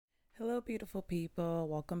Hello, beautiful people.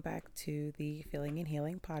 Welcome back to the Feeling and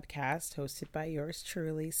Healing podcast hosted by yours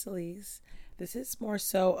truly, Celise. This is more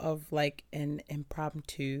so of like an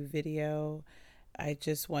impromptu video. I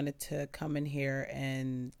just wanted to come in here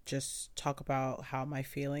and just talk about how my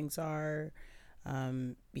feelings are.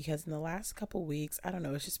 Because in the last couple weeks, I don't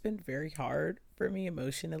know, it's just been very hard for me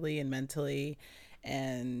emotionally and mentally.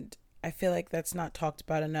 And I feel like that's not talked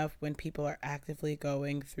about enough when people are actively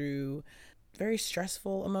going through very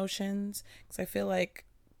stressful emotions, because I feel like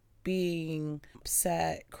being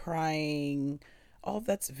upset, crying, all of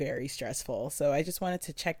that's very stressful. So I just wanted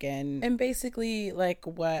to check in and basically like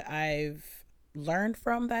what I've learned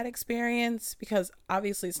from that experience, because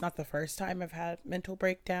obviously it's not the first time I've had mental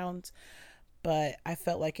breakdowns, but I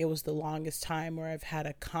felt like it was the longest time where I've had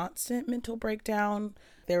a constant mental breakdown.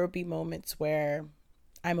 There would be moments where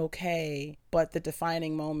I'm okay, but the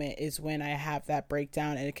defining moment is when I have that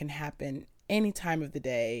breakdown, and it can happen any time of the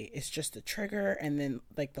day. It's just a trigger, and then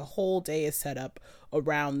like the whole day is set up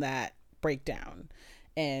around that breakdown.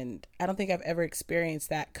 And I don't think I've ever experienced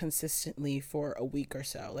that consistently for a week or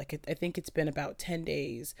so. I think it's been about 10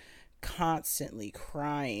 days constantly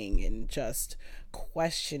crying and just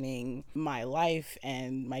questioning my life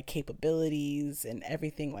and my capabilities and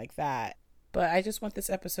everything like that. But I just want this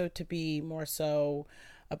episode to be more so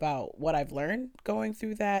about what I've learned going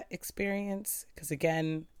through that experience. Because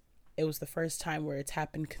again, it was the first time where it's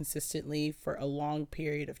happened consistently for a long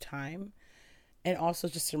period of time. And also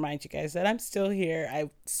just to remind you guys that I'm still here. I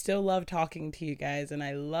still love talking to you guys, and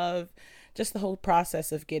I love just the whole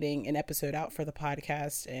process of getting an episode out for the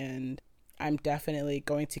podcast. And I'm definitely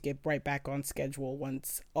going to get right back on schedule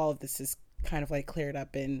once all of this is kind of like cleared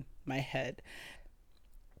up in my head.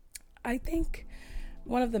 I think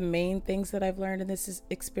one of the main things that I've learned in this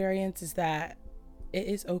experience is that it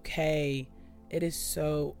is okay. It is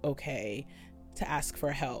so okay to ask for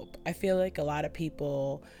help. I feel like a lot of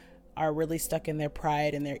people are really stuck in their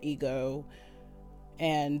pride and their ego,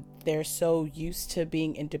 and they're so used to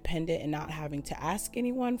being independent and not having to ask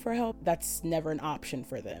anyone for help. That's never an option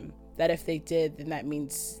for them. That if they did, then that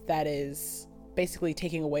means that is basically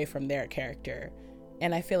taking away from their character.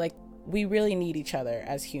 And I feel like we really need each other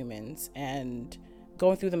as humans, and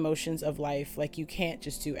going through the motions of life, like you can't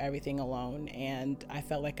just do everything alone. And I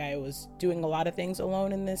felt like I was doing a lot of things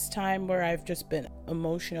alone in this time where I've just been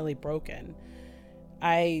emotionally broken.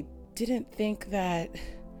 I didn't think that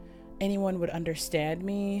anyone would understand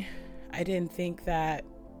me. I didn't think that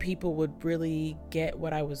people would really get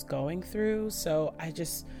what I was going through. So I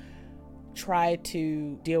just tried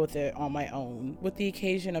to deal with it on my own, with the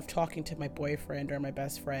occasion of talking to my boyfriend or my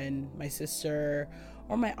best friend, my sister,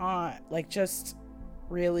 or my aunt, like just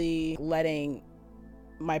really letting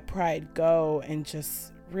my pride go and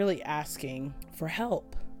just really asking for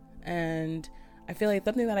help. And I feel like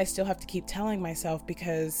something that I still have to keep telling myself,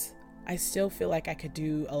 because I still feel like I could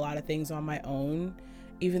do a lot of things on my own,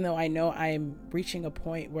 even though I know I'm reaching a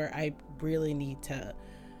point where I really need to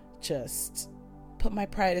just put my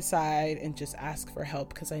pride aside and just ask for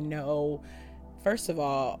help, because I know, first of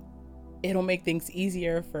all, it'll make things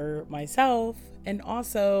easier for myself, and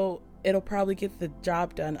also it'll probably get the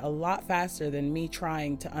job done a lot faster than me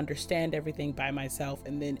trying to understand everything by myself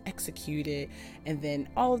and then execute it, and then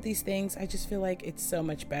all of these things. I just feel like it's so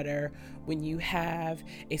much better when you have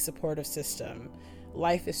a supportive system.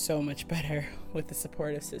 Life is so much better with a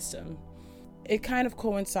supportive system. It kind of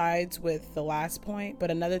coincides with the last point, but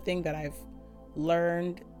another thing that I've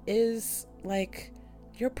learned is like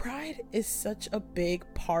your pride is such a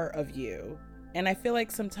big part of you, and I feel like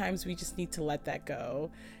sometimes we just need to let that go,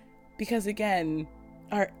 because again,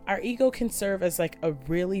 our ego can serve as like a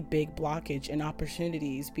really big blockage in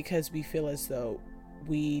opportunities, because we feel as though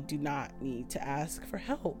we do not need to ask for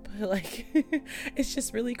help. Like it's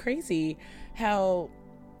just really crazy how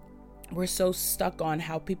we're so stuck on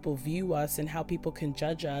how people view us and how people can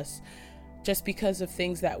judge us just because of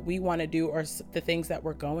things that we want to do or the things that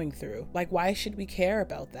we're going through. Like, why should we care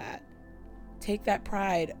about that? Take that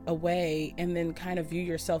pride away and then kind of view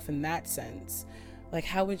yourself in that sense. Like,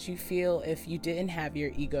 how would you feel if you didn't have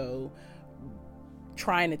your ego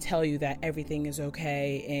trying to tell you that everything is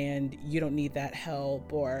okay and you don't need that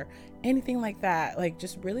help or anything like that? Like,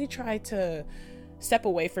 just really try to step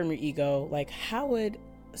away from your ego. Like, how would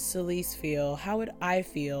Celise feel? How would I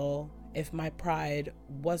feel if my pride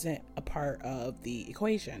wasn't a part of the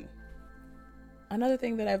equation? Another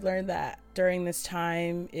thing that I've learned that during this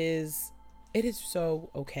time is it is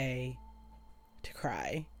so okay to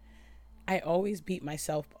cry. I always beat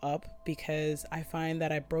myself up because I find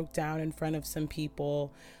that I broke down in front of some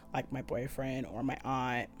people, like my boyfriend or my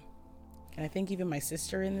aunt, And I think even my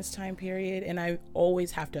sister in this time period, and I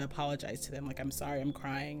always have to apologize to them. Like, I'm sorry I'm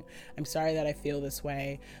crying. I'm sorry that I feel this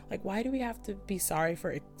way. Like, why do we have to be sorry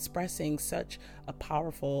for expressing such a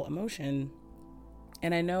powerful emotion?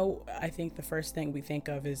 And I think the first thing we think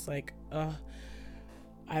of is like,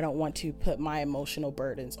 I don't want to put my emotional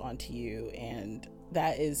burdens onto you. And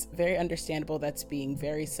that is very understandable. That's being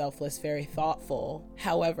very selfless, very thoughtful.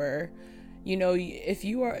 However, if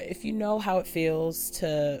you know how it feels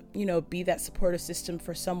to, be that supportive system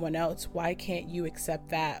for someone else, why can't you accept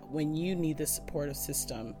that when you need the supportive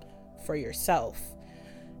system for yourself?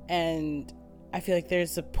 And I feel like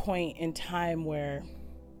there's a point in time where,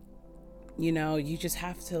 you just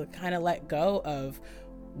have to kind of let go of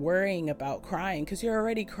worrying about crying, because you're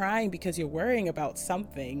already crying because you're worrying about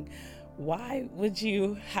something. Why would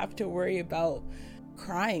you have to worry about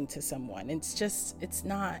crying to someone? It's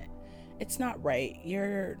not right.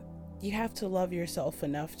 You have to love yourself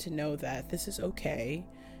enough to know that this is okay,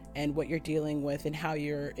 and what you're dealing with and how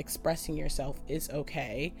you're expressing yourself is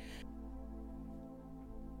okay.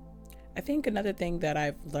 I think another thing that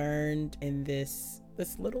I've learned in this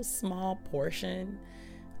little small portion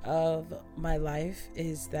of my life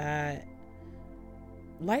is that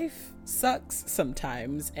life sucks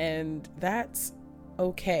sometimes, and that's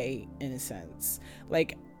okay in a sense.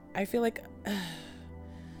 Like, I feel like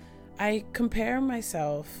I compare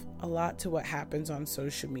myself a lot to what happens on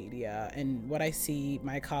social media and what I see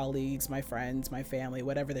my colleagues, my friends, my family,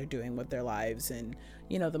 whatever they're doing with their lives, and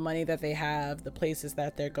the money that they have, the places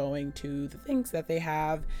that they're going to, the things that they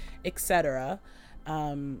have, etc.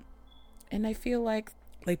 And I feel like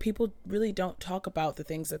people really don't talk about the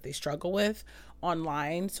things that they struggle with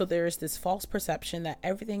online. So there's this false perception that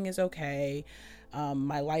everything is okay.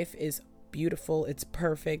 My life is beautiful. It's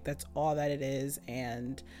perfect. That's all that it is.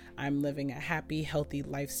 And I'm living a happy, healthy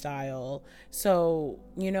lifestyle. So,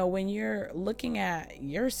 when you're looking at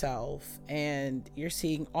yourself and you're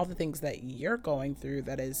seeing all the things that you're going through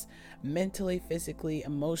that is mentally, physically,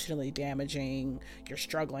 emotionally damaging, you're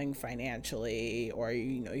struggling financially, or,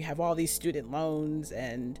 you have all these student loans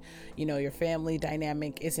and, your family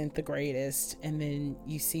dynamic isn't the greatest. And then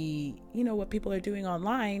you see, what people are doing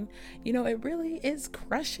online, it really is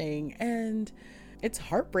crushing. And it's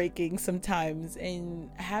heartbreaking sometimes,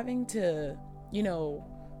 and having to,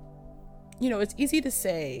 it's easy to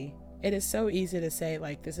say, it is so easy to say,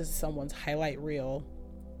 like, this is someone's highlight reel.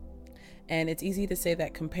 And it's easy to say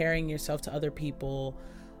that comparing yourself to other people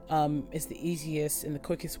is the easiest and the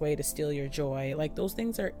quickest way to steal your joy. Like, those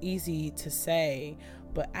things are easy to say,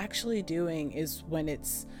 but actually doing is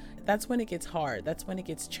that's when it gets hard. That's when it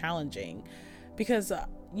gets challenging, because,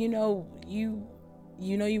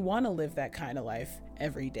 you want to live that kind of life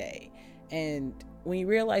every day. And when you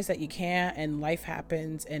realize that you can't, and life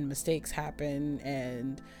happens and mistakes happen,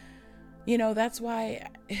 and, that's why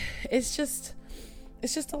it's just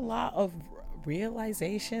a lot of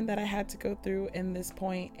realization that I had to go through in this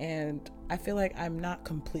point. And I feel like I'm not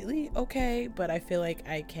completely okay, but I feel like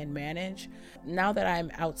I can manage now that I'm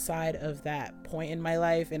outside of that point in my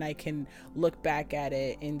life, and I can look back at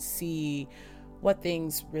it and see what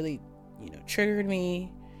things really triggered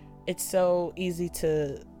me. It's so easy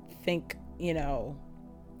to think, it's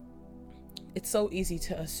so easy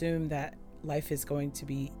to assume that life is going to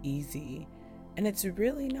be easy, and it's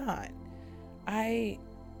really not. I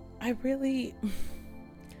really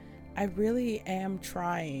am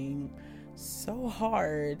trying so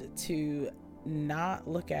hard to not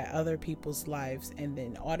look at other people's lives and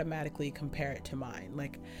then automatically compare it to mine.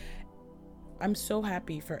 Like, I'm so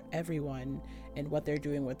happy for everyone and what they're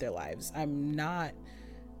doing with their lives. I'm not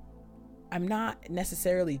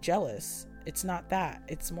necessarily jealous. It's not that.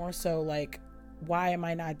 It's more so like, why am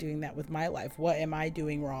I not doing that with my life? What am I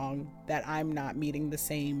doing wrong that I'm not meeting the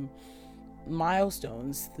same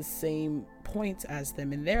milestones, the same points as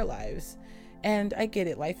them in their lives? And I get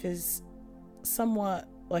it. Life is somewhat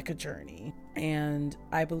like a journey, and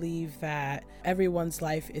I believe that everyone's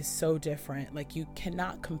life is so different. Like, you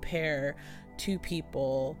cannot compare two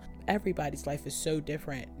people. Everybody's life is so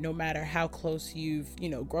different, no matter how close you've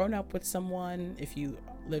grown up with someone, if you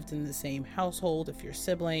lived in the same household, if you're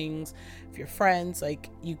siblings, if you're friends. Like,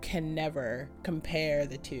 you can never compare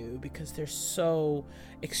the two because they're so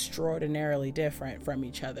extraordinarily different from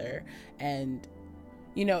each other. And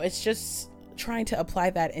it's just trying to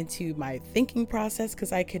apply that into my thinking process,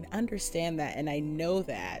 because I can understand that and I know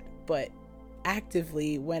that, but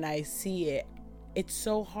actively when I see it, it's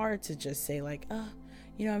so hard to just say like,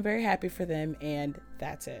 I'm very happy for them and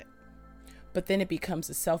that's it. But then it becomes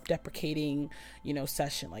a self-deprecating,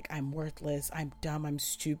 session. Like, I'm worthless, I'm dumb, I'm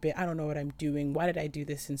stupid, I don't know what I'm doing, why did I do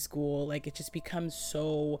this in school? Like, it just becomes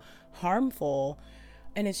so harmful.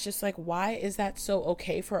 And it's just like, why is that so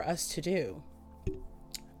okay for us to do?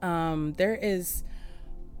 There is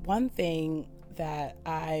one thing that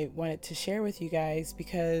I wanted to share with you guys,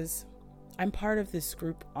 because I'm part of this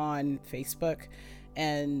group on Facebook,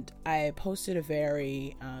 and I posted a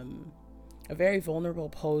very vulnerable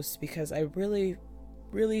post because I really,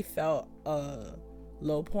 really felt a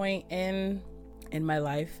low point in my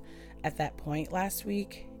life at that point last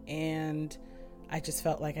week. And I just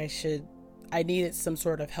felt like I needed some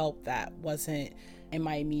sort of help that wasn't in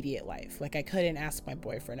my immediate life. Like, I couldn't ask my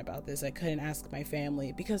boyfriend about this. I couldn't ask my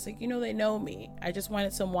family because, they know me. I just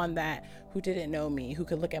wanted someone who didn't know me, who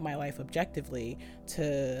could look at my life objectively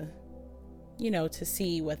to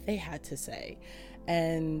see what they had to say.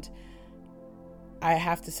 And I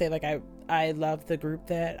have to say, like, I love the group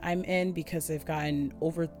that I'm in, because I've gotten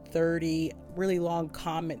over 30 really long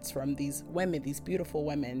comments from these women, these beautiful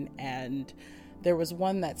women. And there was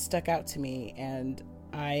one that stuck out to me, and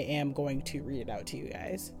I am going to read it out to you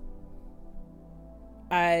guys.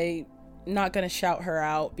 I'm not going to shout her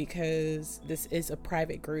out because this is a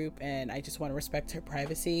private group and I just want to respect her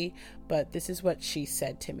privacy. But this is what she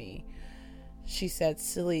said to me. She said,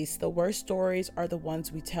 "Celise, the worst stories are the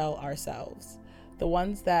ones we tell ourselves. The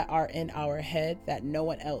ones that are in our head that no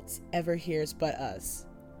one else ever hears but us."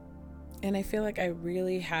 And I feel like I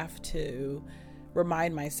really have to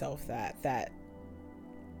remind myself that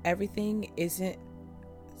everything isn't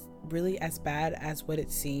really as bad as what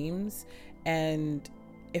it seems. And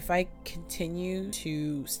if I continue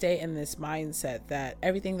to stay in this mindset that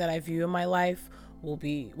everything that I view in my life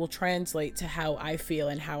will translate to how I feel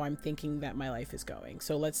and how I'm thinking that my life is going.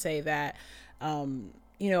 So let's say that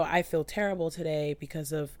I feel terrible today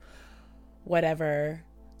because of whatever.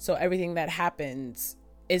 So everything that happens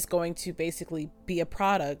is going to basically be a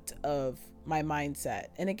product of my mindset.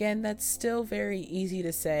 And again, that's still very easy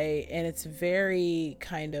to say, and it's very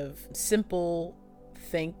kind of simple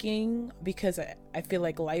thinking, because I feel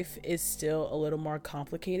like life is still a little more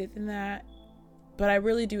complicated than that. But I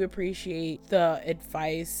really do appreciate the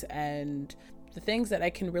advice and the things that I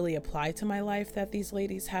can really apply to my life that these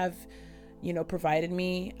ladies have provided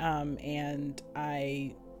me. And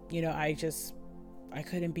I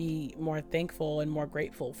couldn't be more thankful and more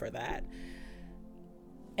grateful for that.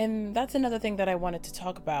 And that's another thing that I wanted to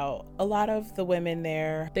talk about. A lot of the women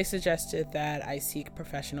there, they suggested that I seek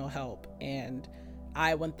professional help. And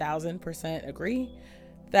I 1000% agree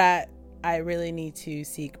that I really need to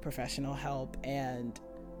seek professional help. And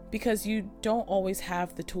because you don't always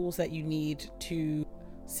have the tools that you need to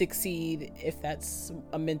succeed, if that's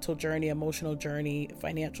a mental journey, emotional journey,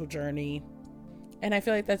 financial journey. And I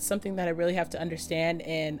feel like that's something that I really have to understand,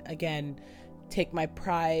 and again, take my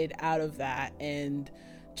pride out of that and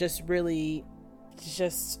just really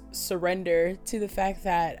surrender to the fact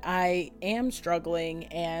that I am struggling,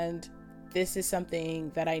 and this is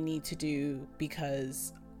something that I need to do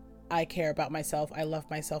because I care about myself. I love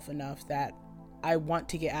myself enough that I want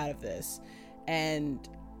to get out of this. And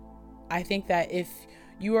I think that if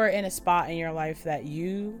you are in a spot in your life that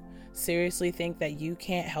you seriously think that you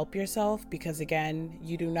can't help yourself, because again,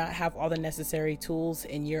 you do not have all the necessary tools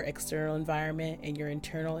in your external environment and your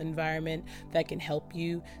internal environment that can help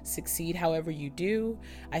you succeed however you do,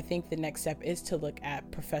 I think the next step is to look at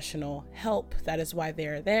professional help. That is why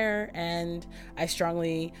they're there, and I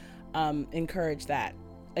strongly encourage that.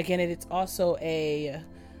 Again, it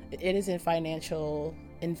is a financial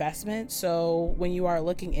investment, so when you are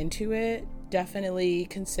looking into it, definitely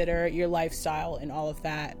consider your lifestyle and all of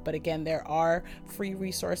that. But again, there are free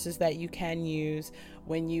resources that you can use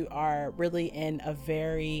when you are really in a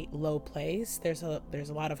very low place. There's a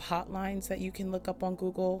lot of hotlines that you can look up on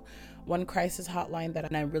Google. One crisis hotline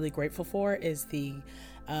that I'm really grateful for is the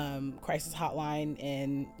crisis hotline,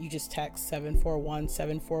 and you just text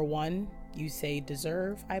 741-741. You say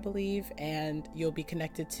deserve, I believe, and you'll be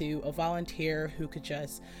connected to a volunteer who could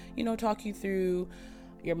just, talk you through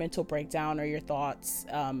your mental breakdown or your thoughts.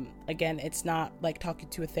 Again, it's not like talking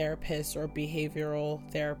to a therapist or a behavioral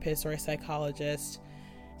therapist or a psychologist.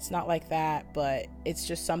 It's not like that, but it's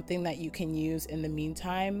just something that you can use in the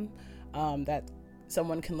meantime, that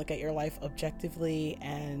someone can look at your life objectively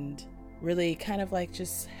and really kind of like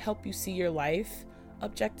just help you see your life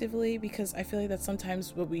objectively, because I feel like that's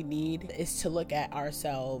sometimes what we need, is to look at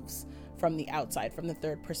ourselves from the outside, from the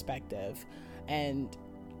third perspective. And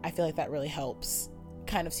I feel like that really helps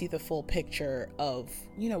kind of see the full picture of,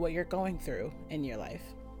 what you're going through in your life.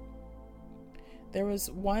 There was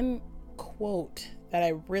one quote that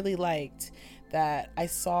I really liked that I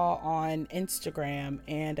saw on Instagram,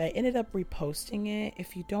 and I ended up reposting it.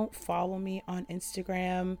 If you don't follow me on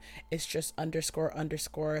Instagram, it's just __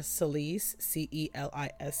 Celise,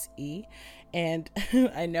 Celise. And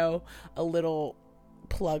I know, a little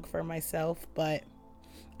plug for myself, but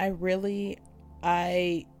I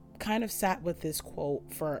kind of sat with this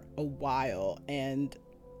quote for a while, and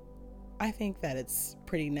I think that it's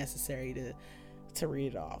pretty necessary to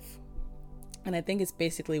read it off. And I think it's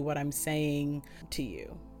basically what I'm saying to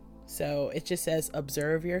you. So it just says,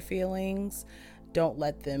 observe your feelings, don't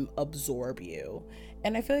let them absorb you.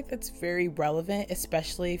 And I feel like that's very relevant,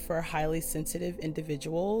 especially for highly sensitive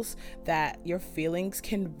individuals, that your feelings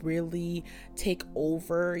can really take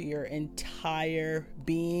over your entire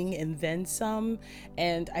being and then some.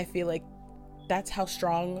 And I feel like that's how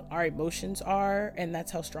strong our emotions are, and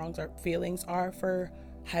that's how strong our feelings are for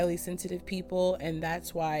highly sensitive people. And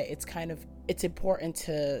that's why it's important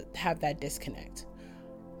to have that disconnect.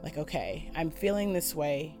 Like, okay, I'm feeling this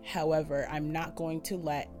way, however, I'm not going to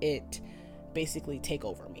let it basically take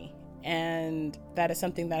over me. And that is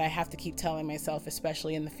something that I have to keep telling myself,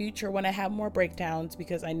 especially in the future when I have more breakdowns,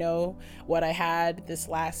 because I know what I had this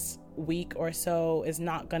last week or so is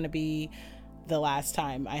not going to be the last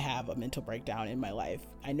time I have a mental breakdown in my life.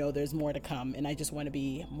 I know there's more to come, and I just want to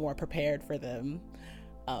be more prepared for them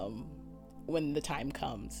when the time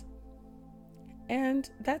comes. And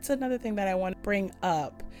that's another thing that I want to bring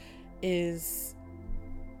up is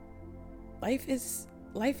life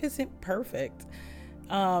isn't perfect.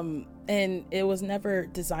 And it was never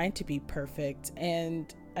designed to be perfect.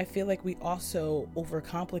 And I feel like we also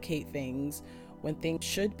overcomplicate things when things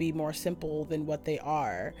should be more simple than what they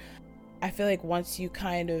are. I feel like once you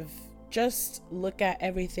kind of just look at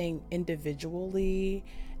everything individually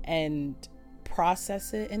and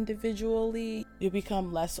process it individually, you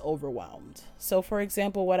become less overwhelmed. So for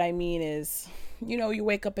example, what I mean is, you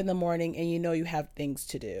wake up in the morning and you have things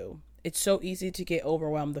to do. It's so easy to get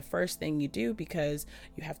overwhelmed the first thing you do, because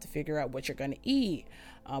you have to figure out what you're going to eat,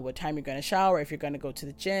 what time you're going to shower, if you're going to go to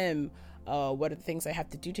the gym, what are the things I have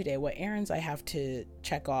to do today, what errands I have to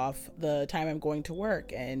check off, the time I'm going to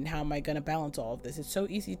work, and how am I going to balance all of this. It's so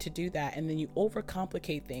easy to do that, and then you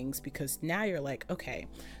overcomplicate things, because now you're like, okay,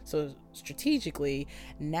 so strategically,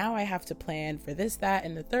 now I have to plan for this, that,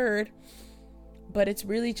 and the third. But it's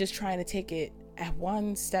really just trying to take it at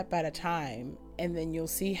one step at a time, and then you'll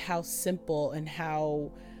see how simple and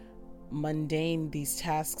how mundane these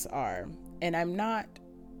tasks are. And I'm not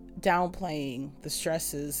downplaying the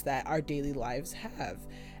stresses that our daily lives have.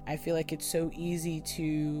 I feel like it's so easy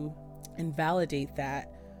to invalidate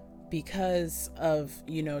that because of,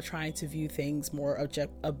 trying to view things more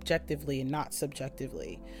objectively and not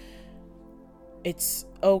subjectively. It's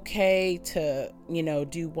okay to,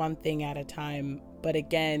 do one thing at a time, but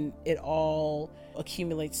again, it all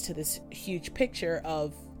accumulates to this huge picture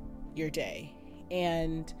of your day.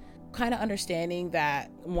 And kind of understanding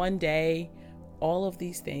that one day all of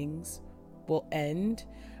these things will end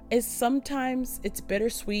is sometimes it's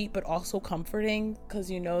bittersweet, but also comforting, because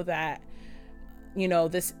that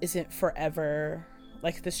this isn't forever.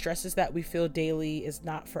 Like, the stresses that we feel daily is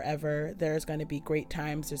not forever. There's going to be great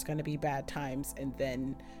times, there's going to be bad times, and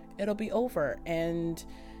then it'll be over. And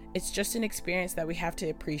it's just an experience that we have to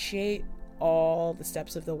appreciate all the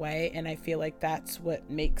steps of the way. And I feel like that's what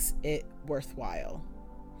makes it worthwhile.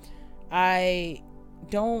 I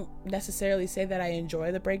don't necessarily say that I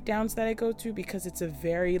enjoy the breakdowns that I go through, because it's a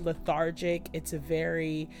very lethargic, it's a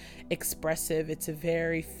very expressive, it's a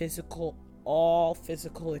very all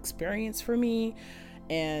physical experience for me.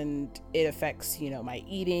 And it affects, my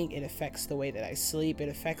eating, it affects the way that I sleep, it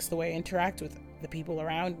affects the way I interact with the people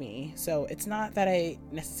around me. So it's not that I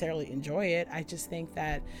necessarily enjoy it. I just think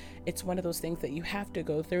that it's one of those things that you have to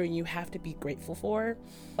go through and you have to be grateful for,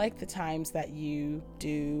 like the times that you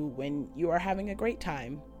do when you are having a great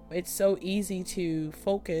time. It's so easy to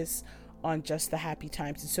focus on just the happy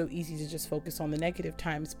times. It's so easy to just focus on the negative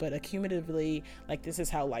times, but accumulatively, like, this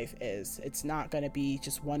is how life is. It's not going to be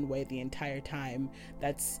just one way the entire time.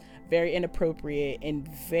 That's very inappropriate and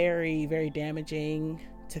very, very damaging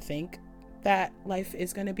to think that life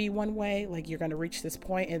is going to be one way. Like, you're going to reach this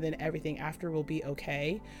point and then everything after will be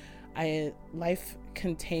okay. Life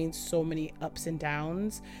contains so many ups and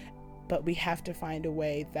downs, but we have to find a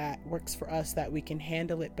way that works for us, that we can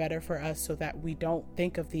handle it better for us, so that we don't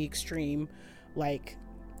think of the extreme, like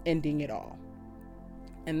ending it all.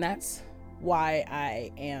 And that's why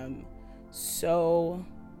I am so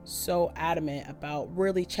adamant about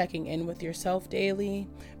really checking in with yourself daily,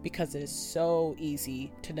 because it is so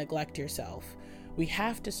easy to neglect yourself. We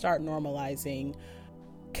have to start normalizing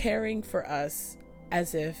caring for us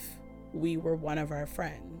as if we were one of our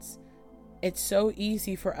friends. It's so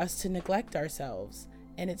easy for us to neglect ourselves,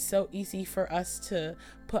 and it's so easy for us to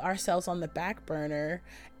put ourselves on the back burner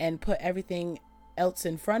and put everything else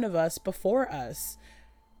in front of us before us.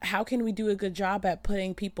 How can we do a good job at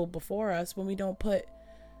putting people before us when we don't put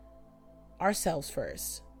ourselves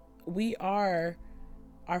first? We are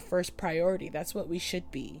our first priority. That's what we should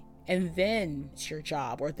be. And then it's your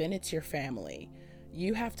job, or then it's your family.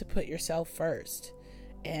 You have to put yourself first.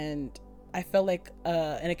 And I felt like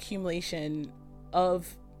an accumulation of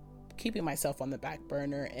keeping myself on the back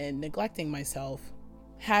burner and neglecting myself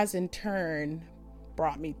has in turn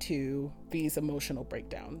brought me to these emotional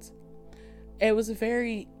breakdowns. It was a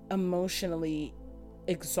very emotionally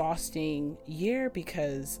exhausting year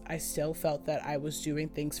because I still felt that I was doing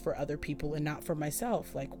things for other people and not for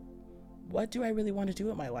myself. Like, what do I really want to do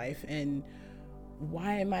with my life, and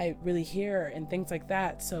why am I really here, and things like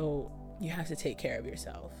that. So you have to take care of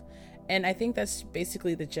yourself. And I think that's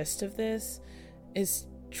basically the gist of this, is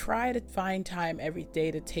try to find time every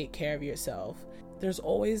day to take care of yourself. There's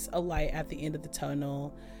always a light at the end of the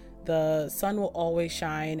tunnel. The sun will always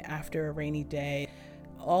shine after a rainy day.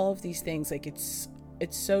 All of these things, like, it's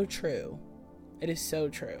so true. It is so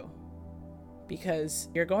true. Because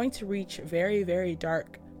you're going to reach very, very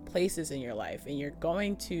dark places in your life, and you're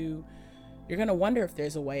going to wonder if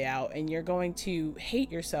there's a way out, and you're going to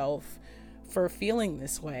hate yourself for feeling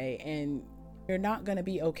this way, and you're not going to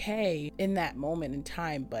be okay in that moment in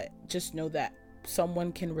time. But just know that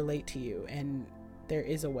someone can relate to you, and there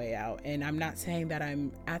is a way out. And I'm not saying that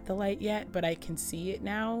I'm at the light yet, but I can see it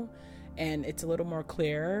now, and it's a little more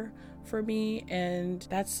clearer for me. And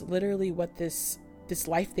that's literally what this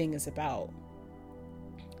life thing is about.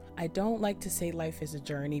 I don't like to say life is a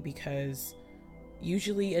journey, because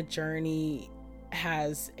usually a journey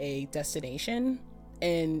has a destination.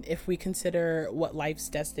 And if we consider what life's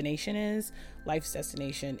destination is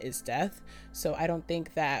death. So I don't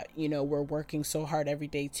think that, we're working so hard every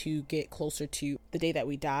day to get closer to the day that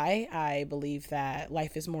we die. I believe that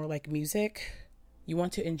life is more like music. You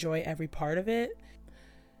want to enjoy every part of it.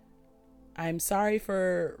 I'm sorry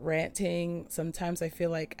for ranting. Sometimes I feel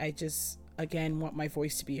like I just, again, want my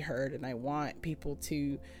voice to be heard, and I want people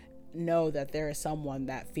to know that there is someone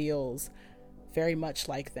that feels very much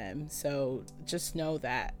like them. So just know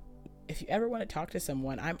that if you ever want to talk to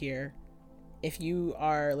someone, I'm here. If you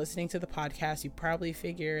are listening to the podcast, you probably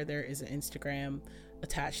figure there is an Instagram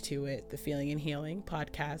attached to it, the Feeling and Healing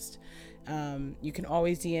podcast. You can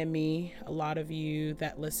always DM me. A lot of you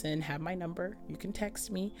that listen have my number. You can text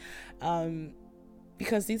me,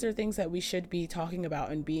 because these are things that we should be talking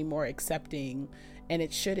about and be more accepting, and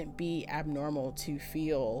it shouldn't be abnormal to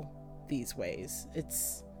feel these ways.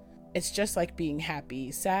 It's just like being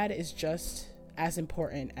happy. Sad is just as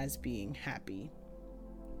important as being happy.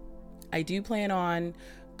 I do plan on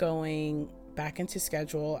going back into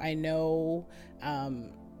schedule. I know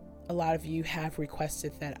a lot of you have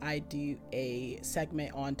requested that I do a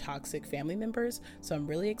segment on toxic family members, so I'm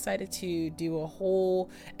really excited to do a whole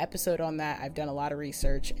episode on that. I've done a lot of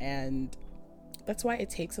research, and that's why it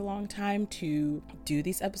takes a long time to do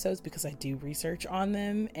these episodes, because I do research on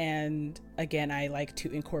them. And again, I like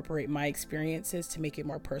to incorporate my experiences to make it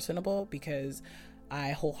more personable, because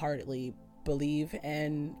I wholeheartedly believe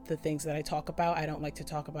in the things that I talk about. I don't like to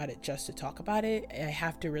talk about it just to talk about it. I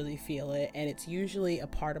have to really feel it, and it's usually a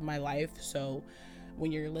part of my life. So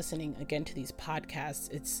when you're listening again to these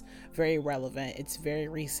podcasts, it's very relevant. It's very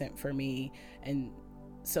recent for me, and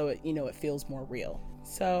so it feels more real.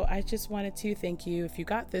 So I just wanted to thank you. If you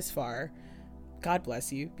got this far, God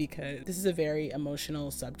bless you, because this is a very emotional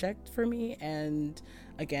subject for me. And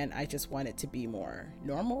again, I just want it to be more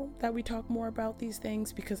normal, that we talk more about these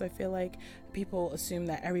things, because I feel like people assume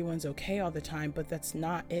that everyone's okay all the time, but that's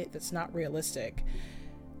not it. That's not realistic.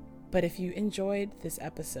 But if you enjoyed this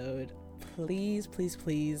episode, please, please,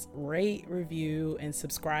 please rate, review, and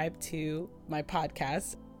subscribe to my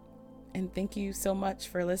podcast. And thank you so much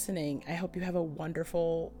for listening. I hope you have a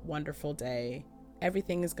wonderful, wonderful day.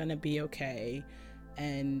 Everything is going to be okay.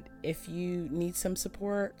 And if you need some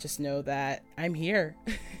support, just know that I'm here.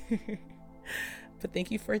 But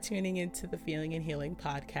thank you for tuning into the Feeling and Healing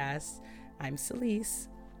podcast. I'm Celise.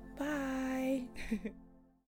 Bye.